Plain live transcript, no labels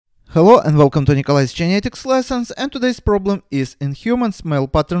Hello and welcome to Nikolai's genetics lessons, and today's problem is: in humans, male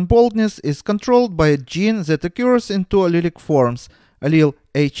pattern baldness is controlled by a gene that occurs in two allelic forms. Allele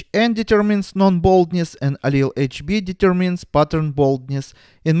HN determines non-baldness and allele HB determines pattern baldness.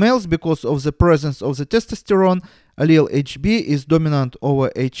 In males, because of the presence of the testosterone, allele HB is dominant over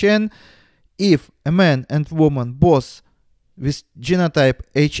HN. If a man and woman both with genotype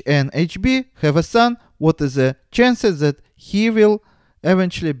HN-HB have a son, what is the chances that he will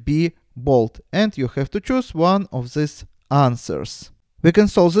eventually be bald? And you have to choose one of these answers. We can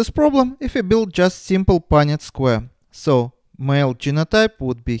solve this problem if we build just simple Punnett square. So male genotype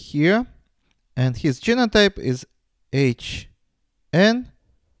would be here, and his genotype is HN,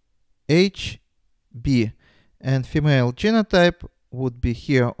 HB, and female genotype would be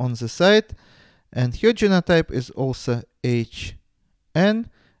here on the side, and her genotype is also HN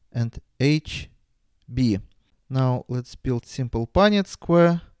and HB. Now let's build simple Punnett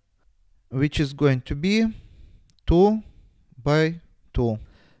square, which is going to be 2 by 2.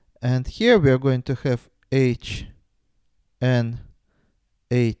 And here we are going to have HN,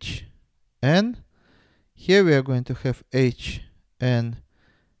 HN. Here we are going to have HN,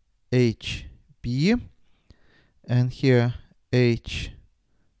 HB. And here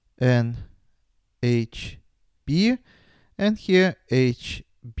HN, HB. And here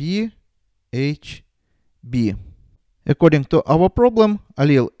HB, HB. According to our problem,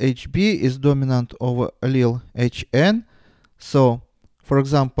 allele HB is dominant over allele HN. So, for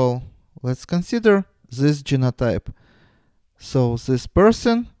example, let's consider this genotype. So this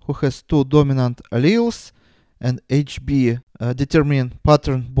person who has two dominant alleles and HB determine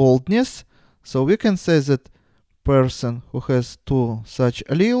pattern baldness. So we can say that person who has two such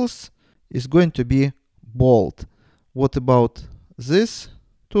alleles is going to be bald. What about these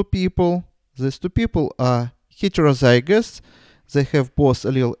two people? These two people are heterozygous. They have both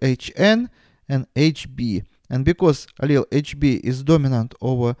allele HN and HB. And because allele HB is dominant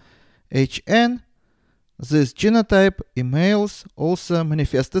over HN, this genotype in males also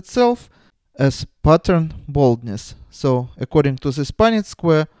manifests itself as pattern baldness. So according to this Punnett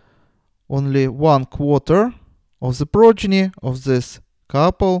square, only 1/4 of the progeny of this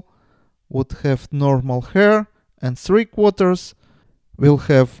couple would have normal hair, and 3/4 will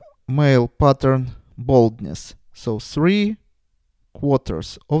have male pattern baldness. So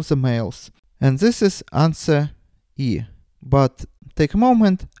 3/4 of the males. And this is answer E. But take a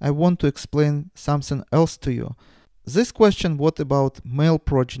moment, I want to explain something else to you. This question, what about male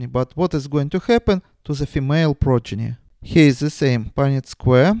progeny, but what is going to happen to the female progeny? Here is the same Punnett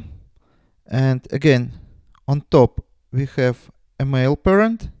square, and again on top we have a male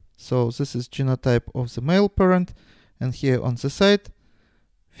parent. So this is genotype of the male parent, and here on the side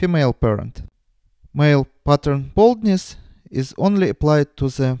female parent. Male pattern baldness is only applied to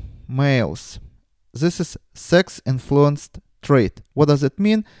the males. This is sex-influenced trait. What does it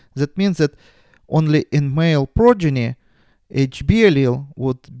mean? That means that only in male progeny HB allele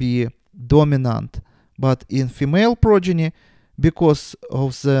would be dominant, but in female progeny, because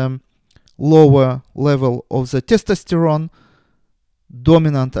of the lower level of the testosterone,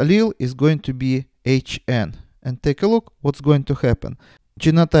 dominant allele is going to be HN. And take a look what's going to happen.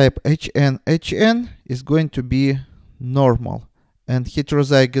 Genotype HN is going to be normal, and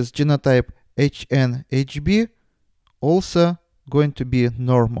heterozygous genotype HN-HB also going to be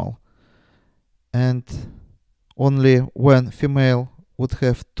normal. And only when female would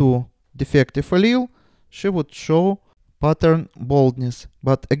have two defective allele, she would show pattern baldness.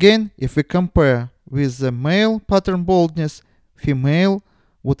 But again, if we compare with the male pattern baldness, female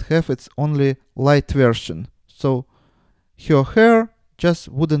would have its only light version. So her hair just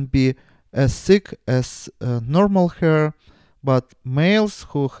wouldn't be as thick as normal hair, but males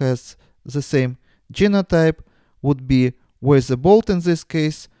who has the same genotype would be either bald in this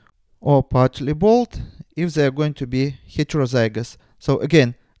case or partly bald if they are going to be heterozygous. So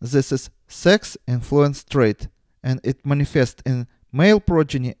again, this is sex-influenced trait, and it manifests in male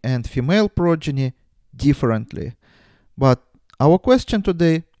progeny and female progeny differently. But our question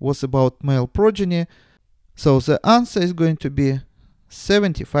today was about male progeny, so the answer is going to be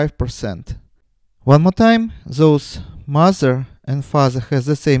 75%. One more time, those mother and father has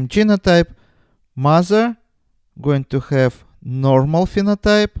the same genotype. Mother going to have normal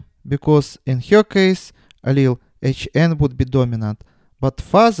phenotype, because in her case allele HN would be dominant, but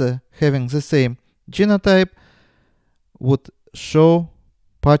father having the same genotype would show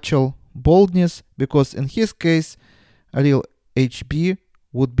partial baldness, because in his case allele HB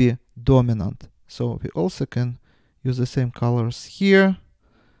would be dominant. So we also can use the same colors here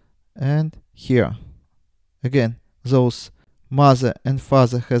and here. Again, those mother and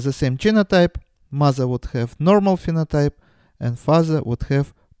father has the same genotype, mother would have normal phenotype and father would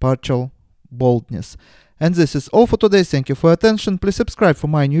have partial baldness. And this is all for today. Thank you for your attention. Please subscribe for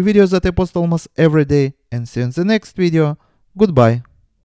my new videos that I post almost every day. And see you in the next video. Goodbye.